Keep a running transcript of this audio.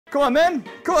Come on then.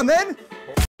 Come on then.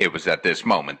 It was at this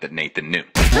moment that Nathan knew.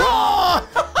 Oh!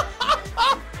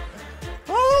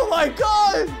 Oh my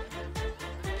God!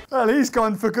 Well, he's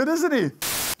gone for good, isn't he?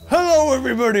 Hello,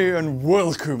 everybody, and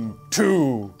welcome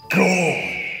to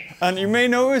Gorn. And you may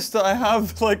notice that I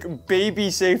have like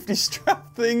baby safety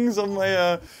strap things on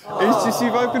my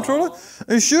HTC Vive controller.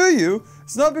 I assure you,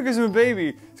 it's not because I'm a baby.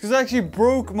 It's because I actually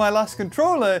broke my last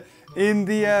controller in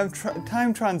the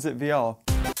Time Transit VR.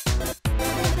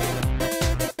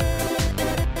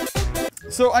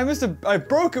 So I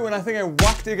broke it when I think I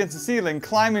whacked it against the ceiling,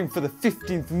 climbing for the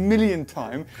 15th millionth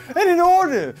time. And in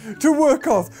order to work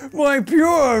off my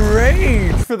pure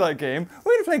rage for that game,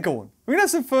 we're gonna play Gorn. We're gonna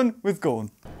have some fun with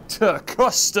Gorn. To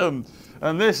custom.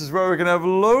 And this is where we're gonna have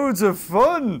loads of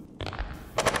fun.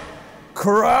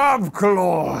 Crab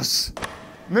claws.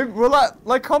 Maybe, will that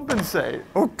like compensate?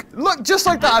 Oh, look, just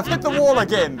like that, I've hit the wall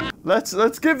again. Let's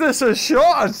give this a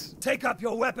shot. Take up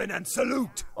your weapon and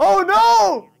salute. Oh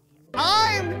no!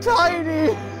 I'm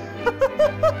tiny!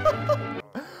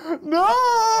 No!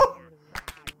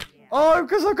 Oh,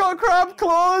 because I've got crab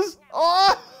claws!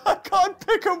 Oh, I can't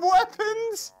pick up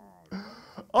weapons!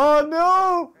 Oh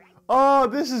no! Oh,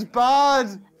 this is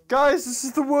bad! Guys, this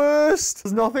is the worst!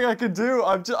 There's nothing I can do.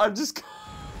 I'm just I'm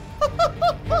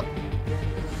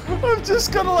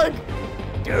just gonna like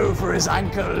go for his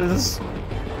ankles.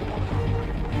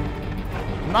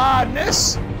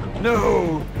 Madness!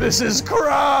 No, this is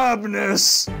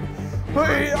crabness.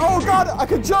 Hey, oh God, I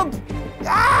can jump.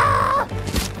 Ah!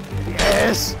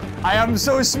 Yes, I am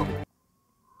so smart.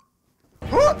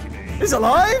 Oh, he's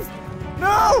alive?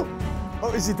 No.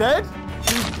 Oh, is he dead?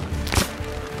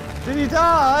 Did he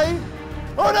die?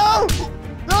 Oh no!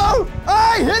 No!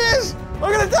 Hey, it is!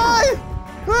 I'm gonna die!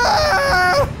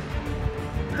 Ah!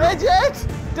 Dead yet?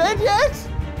 Dead yet?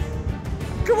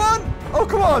 Come on! Oh,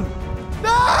 come on!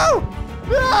 No!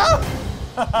 No!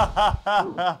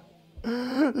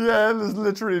 Yeah, there's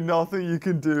literally nothing you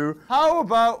can do. How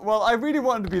about, well, I really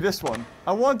wanted to be this one.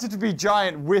 I wanted to be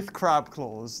giant with crab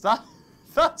claws.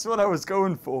 That's what I was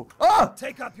going for. Ah!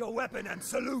 Take up your weapon and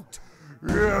salute.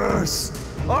 Yes,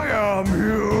 I am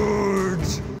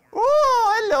huge.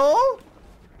 Oh, hello.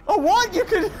 Oh, what? You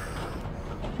can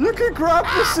grab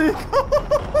the seagull.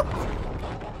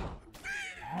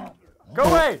 Go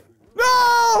away.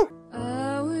 No!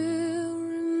 I will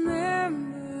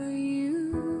remember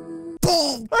you.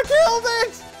 Boom! I killed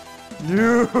it!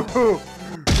 You!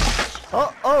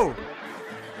 Oh!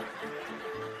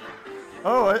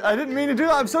 Oh, I didn't mean to do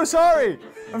that. I'm so sorry.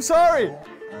 I'm sorry.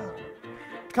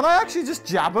 Can I actually just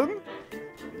jab him?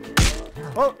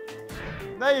 Oh,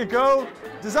 there you go.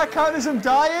 Does that count as him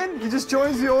dying? He just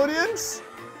joins the audience?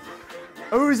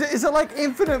 Oh, is it like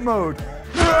infinite mode?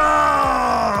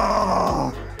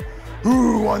 Ah!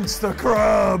 Who wants the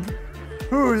crab?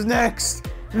 Who's next?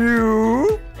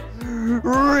 You?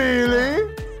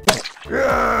 Really?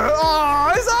 Yeah.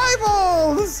 Oh, his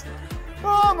eyeballs!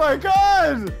 Oh my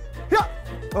God! Yeah.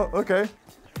 Oh, okay.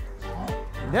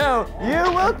 No,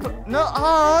 you will. No,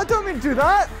 oh, I don't mean to do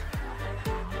that.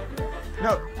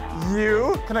 No,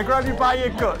 you. Can I grab you by your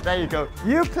gut? There you go.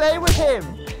 You play with him.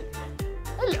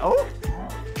 Hello.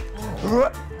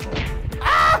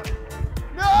 Ah!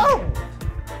 No!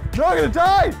 No, I'm gonna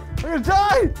die! I'm gonna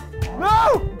die!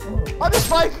 No! On this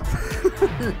bike!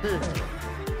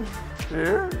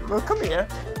 Here? Well, come here.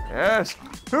 Yes.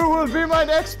 Who will be my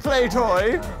next play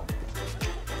toy?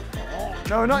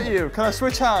 No, not you. Can I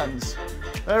switch hands?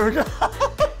 There we go.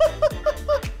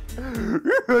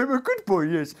 I'm a good boy,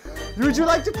 yes. Would you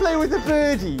like to play with a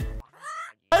birdie?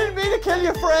 I didn't mean to kill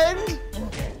your friend.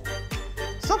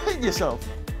 Stop hitting yourself.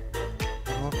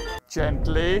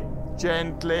 Gently,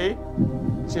 gently,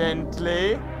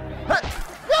 gently.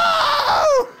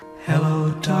 No!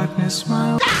 Hello, darkness,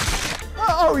 my...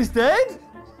 Oh, he's dead?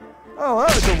 Oh,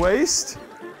 that was a waste.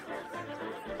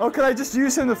 Oh, can I just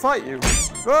use him to fight you?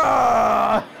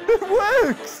 Ah! It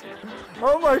works!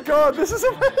 Oh my God, this is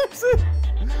amazing!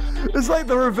 It's like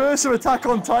the reverse of Attack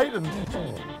on Titan.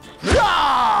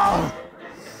 Ah!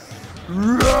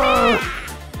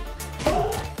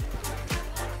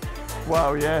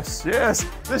 Wow, yes, yes.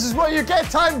 This is what you get,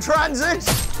 Time Transit!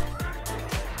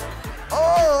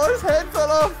 Oh, his head fell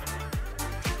off.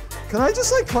 Can I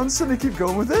just like constantly keep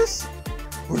going with this?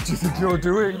 What do you think you're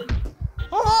doing?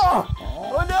 Oh!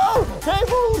 Oh no!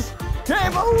 Cables!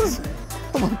 Cables!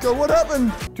 Oh my God, what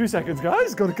happened? 2 seconds,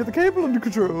 guys. Gotta get the cable under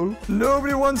control.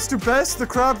 Nobody wants to best the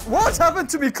crab. What happened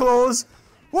to me claws?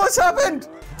 What's happened?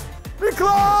 Me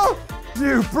claw!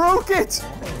 You broke it!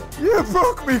 You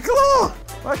broke me claw!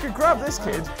 I can grab this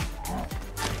kid.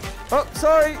 Oh,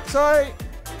 sorry, sorry.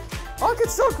 I can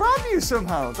still grab you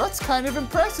somehow. That's kind of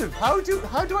impressive. How do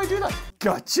I do that?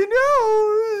 Got your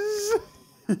nose.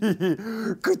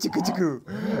 Coochie coochie coo.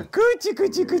 Coochie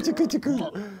coochie coochie coochie coo.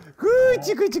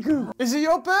 Coochie coochie coo. Is it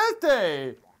your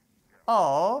birthday?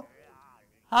 Oh,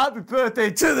 happy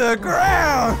birthday to the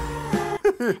ground.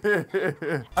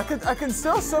 I can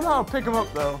still somehow pick him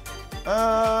up though.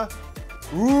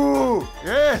 Ooh,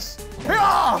 yes.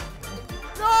 Yeah!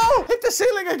 No, hit the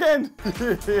ceiling again.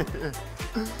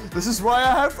 This is why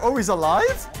I have. Oh, he's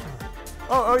alive?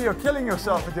 Oh, you're killing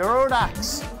yourself with your own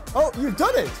axe. Oh, you've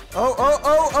done it. Oh,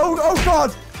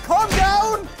 God. Calm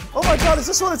down. Oh, my God. Is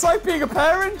this what it's like being a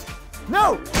parent?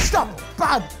 No, stop.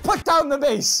 Bad. Put down the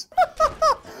mace.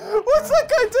 What's that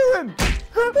guy doing?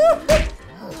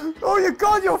 Oh, you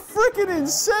God, you're freaking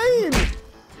insane.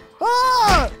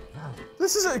 Ah!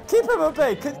 This is keep him at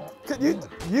bay.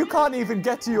 You can't even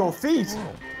get to your feet.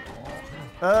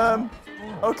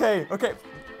 Okay.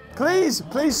 Please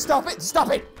stop it.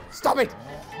 Stop it.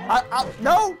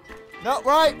 No,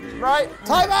 right.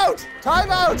 Time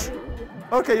out.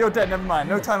 Okay, you're dead. Never mind.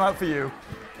 No time out for you.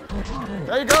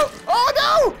 There you go.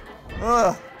 Oh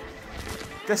no!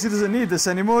 Guess he doesn't need this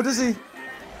anymore, does he?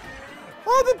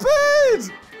 Oh, the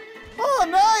bird! Oh,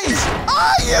 nice!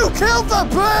 Ah, you killed the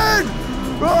bird!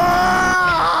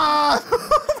 Ah!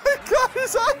 Oh my God,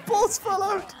 his eyeballs fell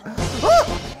out.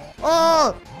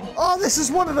 Oh, this is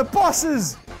one of the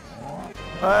bosses.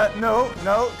 No.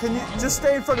 Can you just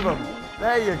stay in front of him?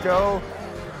 There you go.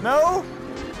 No?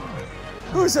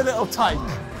 Who's a little tyke?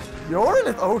 You're a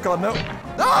little. Oh God, no.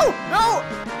 No!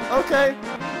 Okay.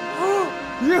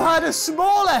 You had a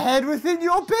smaller head within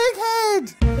your big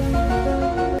head.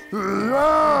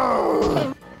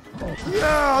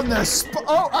 Yeah, on the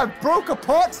oh, I broke a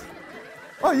pot.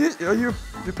 Oh, you're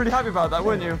pretty happy about that,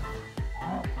 weren't you?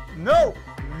 No.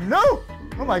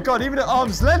 Oh my God, even at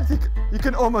arm's length, you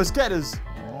can almost get us.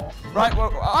 Right,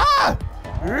 well,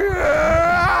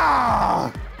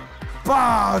 yeah!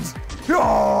 Bad.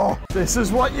 Oh, this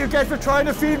is what you get for trying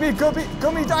to feed me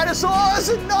gummy dinosaurs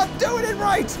and not doing it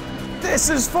right. This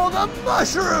is for the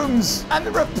mushrooms and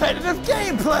the repetitive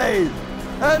gameplay.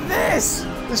 And this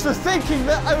is for thinking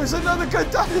that I was another good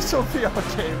dinosaur VR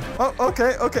game. Oh,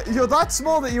 okay. You're that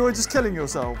small that you were just killing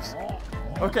yourselves.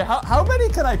 Okay, how many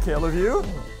can I kill of you?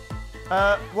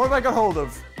 What have I got hold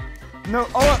of? No.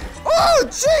 Oh,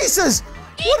 Jesus!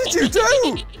 What did you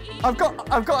do? I've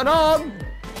got an arm.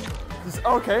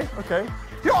 Okay.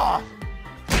 Yeah.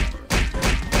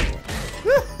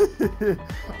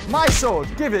 My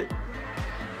sword, give it.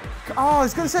 Oh, I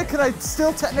was gonna say, can I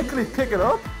still technically pick it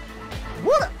up?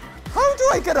 What? How do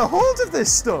I get a hold of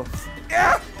this stuff?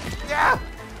 Yeah.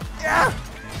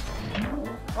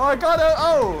 Oh, I got it.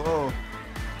 Oh.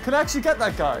 Can I actually get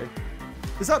that guy?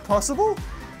 Is that possible?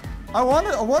 I want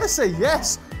to say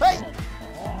yes. Hey!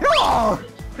 Yeah!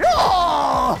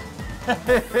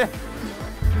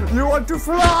 You want to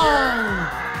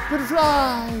fly? Good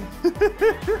fly.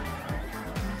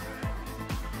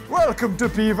 Welcome to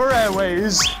Beaver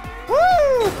Airways. Woo!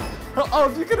 Oh,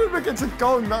 if you could have against a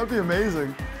gong, that would be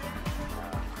amazing.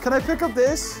 Can I pick up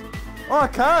this? Oh, I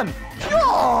can.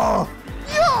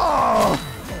 Yeah!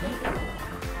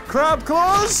 Crab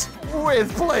claws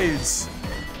with blades.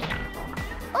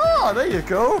 Ah, there you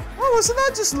go. Oh, wasn't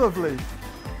that just lovely?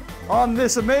 On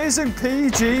this amazing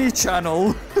PG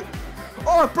channel.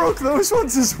 Oh, I broke those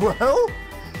ones as well.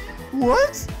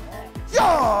 What?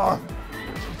 Yeah!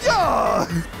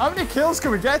 How many kills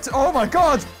can we get? Oh my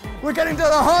God! We're getting to the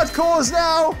hardcores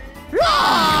now.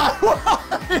 Yeah!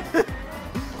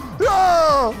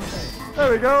 Oh,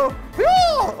 there we go. Yeah!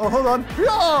 Oh, hold on.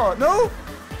 Yeah! No.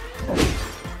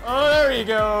 Oh, there he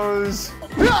goes.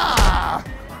 Yeah!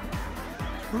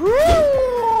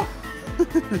 Woo!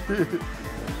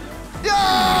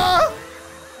 Yeah!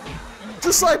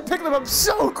 Just like picking them up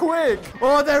so quick.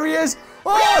 Oh, there he is.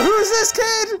 Oh, who's this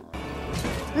kid?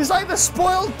 He's like the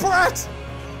spoiled brat.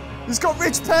 He's got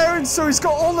rich parents, so he's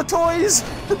got all the toys.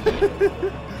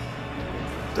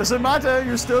 Doesn't matter,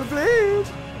 you still bleed.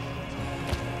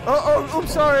 Oh,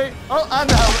 sorry. Oh, and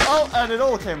the helmet. Oh, and it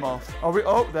all came off. Oh,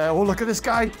 there. Oh, look at this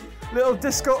guy. Little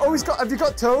disco. Oh, have you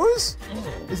got toes?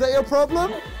 Is that your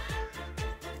problem?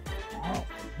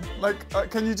 Like,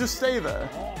 can you just stay there?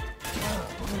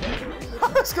 I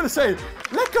was gonna say,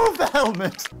 let go of the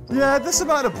helmet. Yeah, this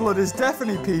amount of blood is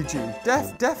definitely PG.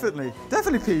 Definitely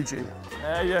PG.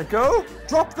 There you go.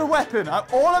 Drop the weapon.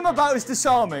 All I'm about is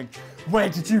disarming. Where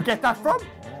did you get that from?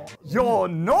 You're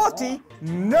naughty.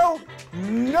 No.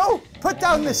 Put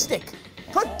down the stick.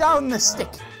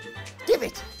 Give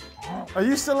it. Are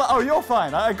you still? Oh, you're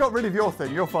fine. I got rid of your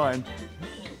thing. You're fine.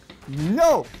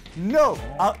 No.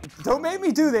 Don't make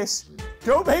me do this.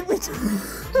 Don't make me.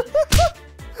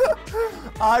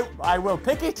 I will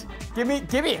pick it. Give me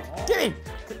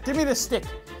the stick.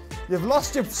 You've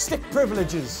lost your stick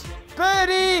privileges.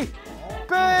 Birdie!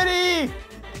 Birdie!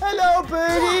 Hello,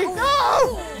 birdie!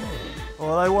 No!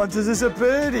 All I want is a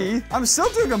birdie. I'm still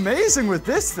doing amazing with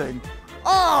this thing.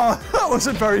 Oh, that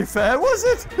wasn't very fair, was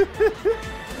it?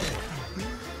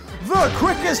 The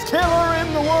quickest killer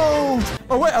in the world.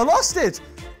 Oh, wait, I lost it.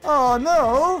 Oh,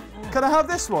 no. Can I have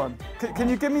this one? Can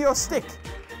you give me your stick?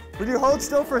 Will you hold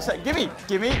still for a sec? Gimme.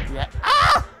 Yeah.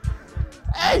 Ah!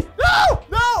 Hey, no!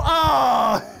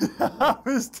 Ah! I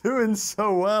was doing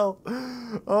so well.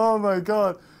 Oh, my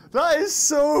God. That is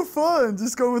so fun.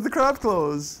 Just going with the crab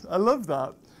claws. I love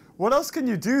that. What else can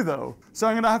you do, though? So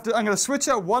I'm gonna switch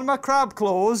out one of my crab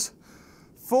claws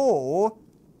for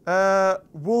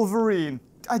Wolverine.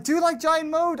 I do like giant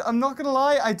mode. I'm not gonna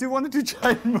lie. I do want to do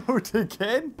giant mode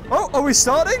again. Oh, are we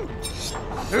starting?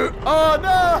 Oh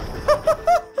no!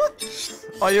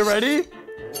 Are you ready?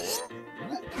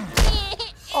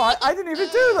 Oh, I didn't even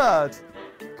do that.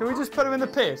 Can we just put him in the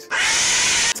pit?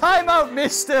 Time out,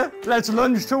 mister. Let's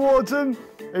lunge towards him.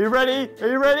 Are you ready? Are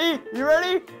you ready? You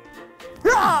ready?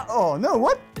 Yeah! Oh no,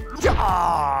 what?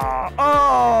 Yeah!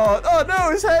 Oh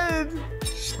no, his head.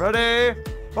 Ready?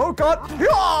 Oh god!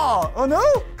 Yeah! Oh no!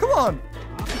 Come on!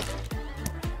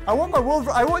 I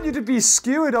want you to be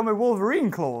skewered on my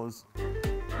Wolverine claws.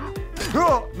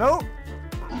 Oh, no!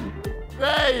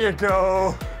 There you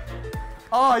go!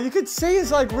 Oh, you could see his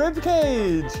like rib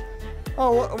cage.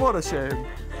 Oh, what a shame.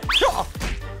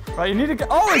 Right, you need to get.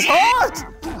 Oh, his heart!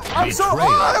 I'm so.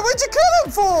 Oh, what'd you kill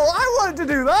him for? I wanted to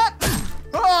do that.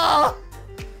 Ah!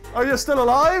 Are you still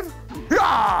alive?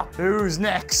 Yeah! Who's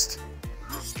next?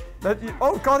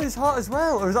 Oh, God, his heart as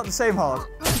well. Or is that the same heart?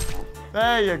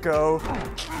 There you go.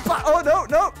 Oh,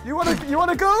 no. You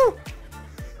wanna go?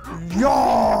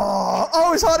 Yeah!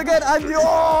 Oh, his heart again. And your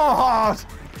heart.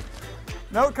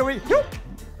 No, can we?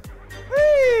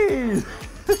 Whee!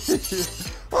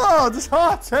 Oh, there's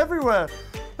hearts everywhere.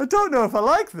 I don't know if I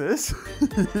like this.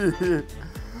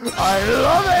 I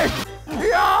love it.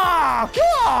 Yeah!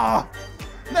 Yeah!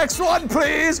 Next one,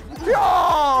 please.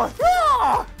 Yeah!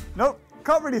 Yeah! Nope.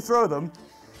 Can't really throw them.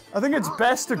 I think it's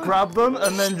best to grab them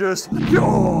and then just.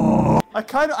 I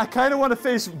kind of want to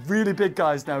face really big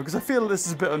guys now because I feel this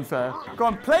is a bit unfair. Go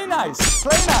on, play nice.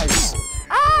 Play nice.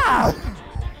 Ah!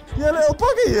 You little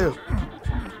bugger, you.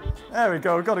 There we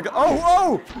go. Gotta go.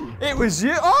 Oh! It was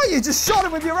you. Oh, you just shot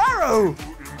him with your arrow.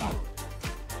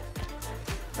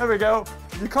 There we go.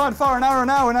 You can't fire an arrow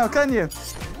now, can you?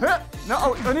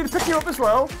 No, I need to pick you up as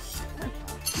well.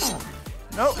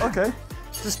 No, okay.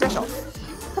 Just get off.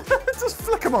 Just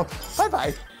flick him off.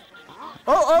 Bye-bye.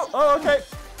 Oh, okay.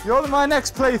 You're my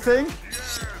next plaything.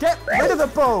 Get rid of the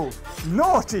bow.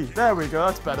 Naughty. There we go.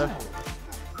 That's better.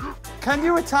 Can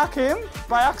you attack him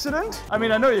by accident? I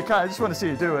mean, I know you can. I just want to see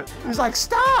you do it. He's like,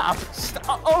 stop.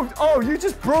 Oh, you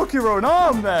just broke your own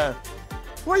arm there.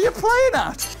 What are you playing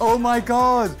at? Oh, my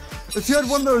God. If you had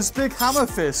one of those big hammer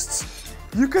fists,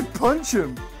 you could punch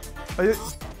him. You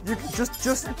could just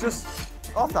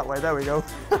off that way. There we go.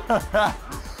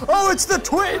 Oh, it's the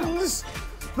twins!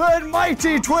 The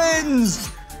mighty twins!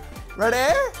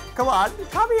 Ready? Come on.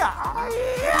 Come here.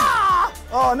 Yeah!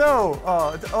 Oh, no.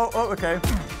 Oh, okay.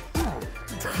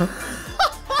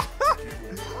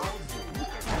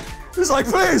 He's like,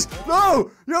 please, no!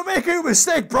 You're making a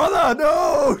mistake, brother!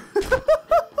 No!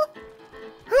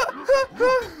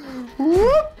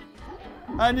 Whoop!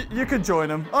 And you can join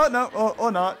him. Oh, no.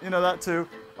 Or not. You know that too.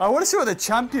 I want to see what the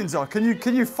champions are. Can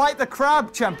you fight the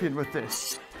crab champion with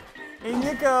this? In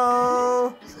you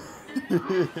go.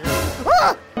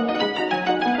 Ah!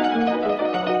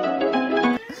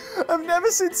 I've never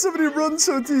seen somebody run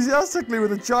so enthusiastically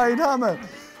with a giant hammer.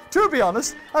 To be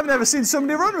honest, I've never seen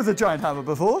somebody run with a giant hammer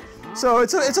before. So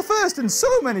it's a first in so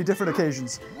many different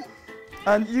occasions.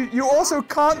 And you also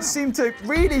can't seem to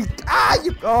really.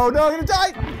 Oh no, I'm gonna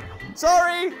die.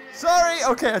 Sorry.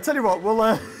 Okay, I tell you what,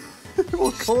 we'll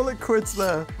call it quits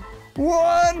there.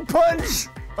 One punch.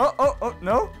 Oh,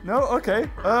 no, okay.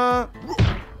 Oh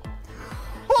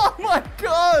my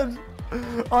God!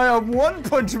 I am One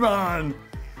Punch Man!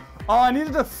 Oh, I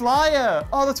needed a flyer!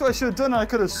 Oh, that's what I should have done. I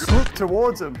could have swooped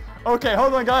towards him. Okay,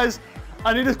 hold on, guys.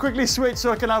 I need to quickly switch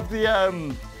so I can have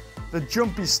the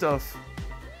jumpy stuff.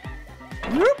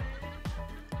 Whoop!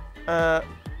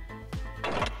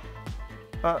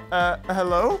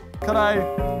 Hello? Can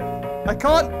I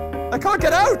can't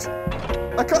get out!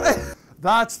 I can't.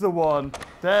 That's the one.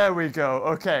 There we go.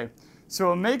 Okay. So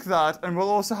we'll make that, and we'll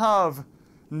also have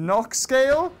knock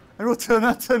scale, And we'll turn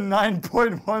that to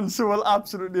 9.1, so we'll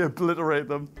absolutely obliterate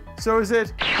them. So is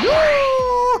it...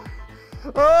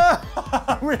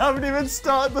 we haven't even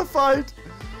started the fight.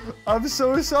 I'm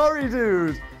so sorry,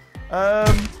 dude.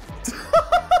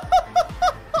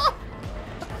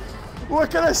 What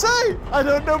can I say? I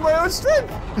don't know my own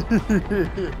strength.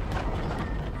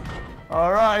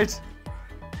 All right.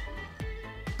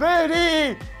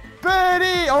 Birdie!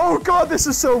 Birdie! Oh, God, this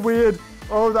is so weird.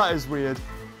 Oh, that is weird.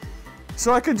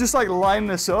 So I can just, like, line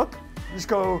this up. Just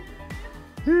go...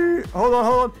 Hold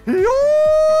on.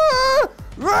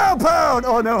 Round pound!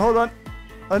 Oh, no, hold on.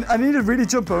 I need to really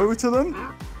jump over to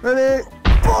them. Ready?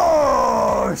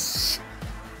 Push!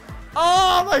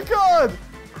 Oh, my God!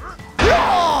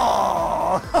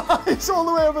 Oh! It's all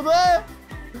the way over there.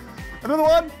 Another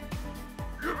one.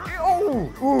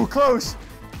 Oh, ooh, close.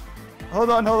 Hold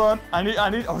on. I need.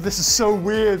 Oh, this is so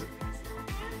weird.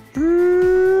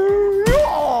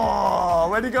 Oh,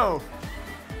 where'd he go?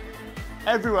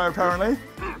 Everywhere, apparently.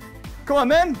 Come on,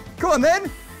 then.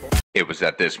 It was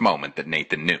at this moment that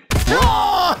Nathan knew.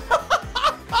 Oh!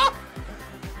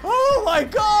 Oh my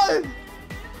God!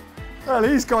 Well,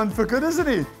 he's gone for good, isn't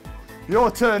he?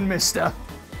 Your turn, mister.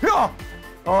 Oh,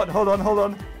 hold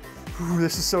on. Ooh,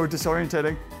 this is so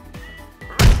disorientating.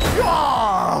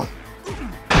 Oh!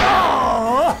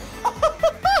 Oh!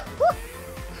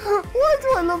 Why do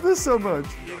I love this so much?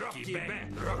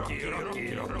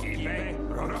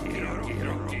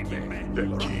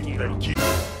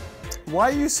 Why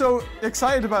are you so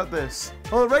excited about this?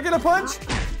 Oh, regular punch?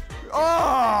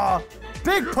 Oh!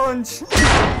 Big punch!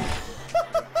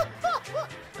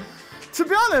 To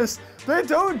be honest, they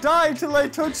don't die till they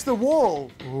touch the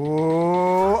wall.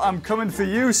 Oh, I'm coming for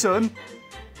you, son.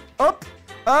 Up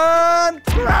and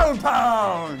ground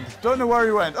pound. Don't know where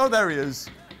he went. Oh, there he is.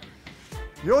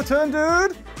 Your turn,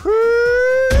 dude.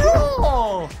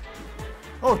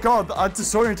 Oh, God, I'm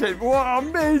disorientated. Whoa,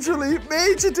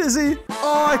 major dizzy.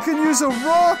 Oh, I can use a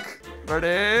rock.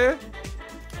 Ready?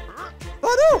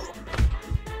 Oh, no.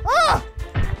 Ah!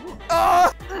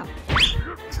 Ah!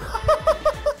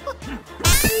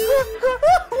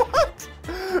 What?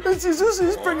 It's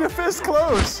just bring your fist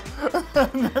close,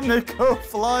 and then they go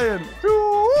flying.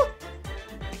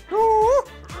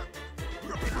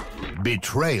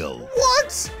 Betrayal.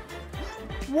 What?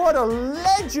 What a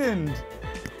legend!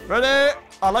 Ready?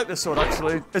 I like this sword,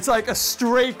 actually. It's like a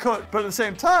straight cut, but at the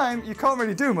same time, you can't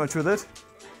really do much with it.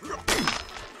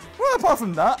 Well, apart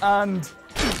from that, and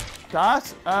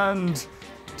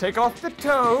take off the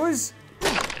toes.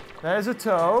 There's a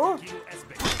toe.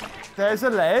 There's a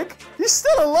leg. He's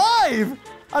still alive!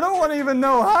 I don't want to even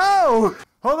know how.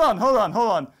 Hold on.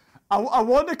 I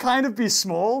want to kind of be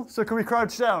small, so can we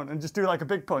crouch down and just do like a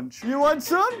big punch? You want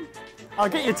some? I'll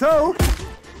get your toe.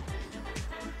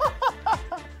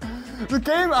 The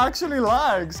game actually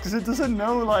lags because it doesn't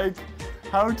know like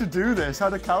how to do this, how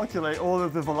to calculate all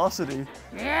of the velocity.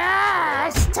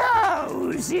 Yes,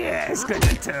 toes. Yes, get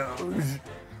the toes.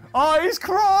 Oh, he's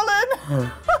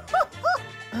crawling.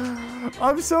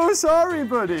 I'm so sorry,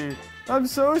 buddy. I'm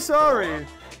so sorry.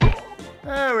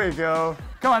 There we go.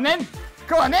 Come on then.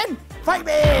 Fight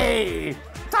me.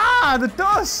 Ah, the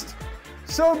dust.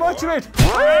 So much of it.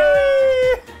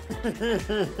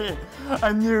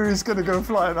 I knew he was going to go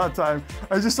flying that time.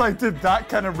 I just like did that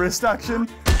kind of wrist action.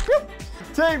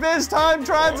 Take this, time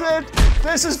transit.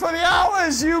 This is for the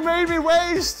hours you made me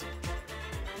waste.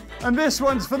 And this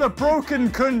one's for the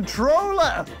broken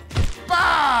controller.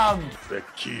 Bam!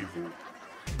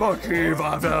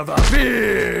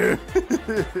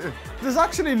 There's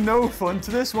actually no fun to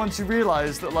this once you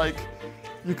realize that, like,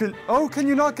 you can... Oh, can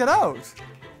you not get out?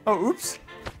 Oh, oops.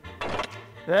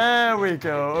 There we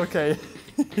go. Okay.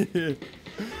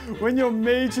 When you're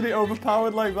majorly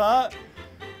overpowered like that,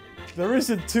 there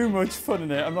isn't too much fun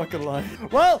in it, I'm not gonna lie.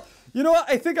 Well, you know what?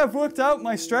 I think I've worked out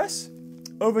my stress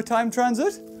over time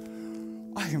transit.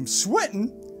 I am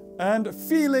sweating and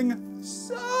feeling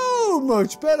so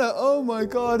much better. Oh my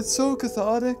God, it's so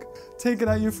cathartic. Taking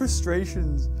out your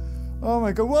frustrations. Oh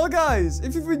my God. Well, guys,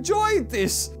 if you've enjoyed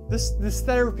this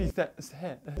therapy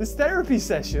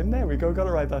session, there we go, got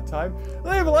it right that time.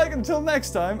 Leave a like. Until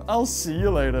next time, I'll see you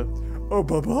later. Oh,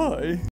 bye-bye.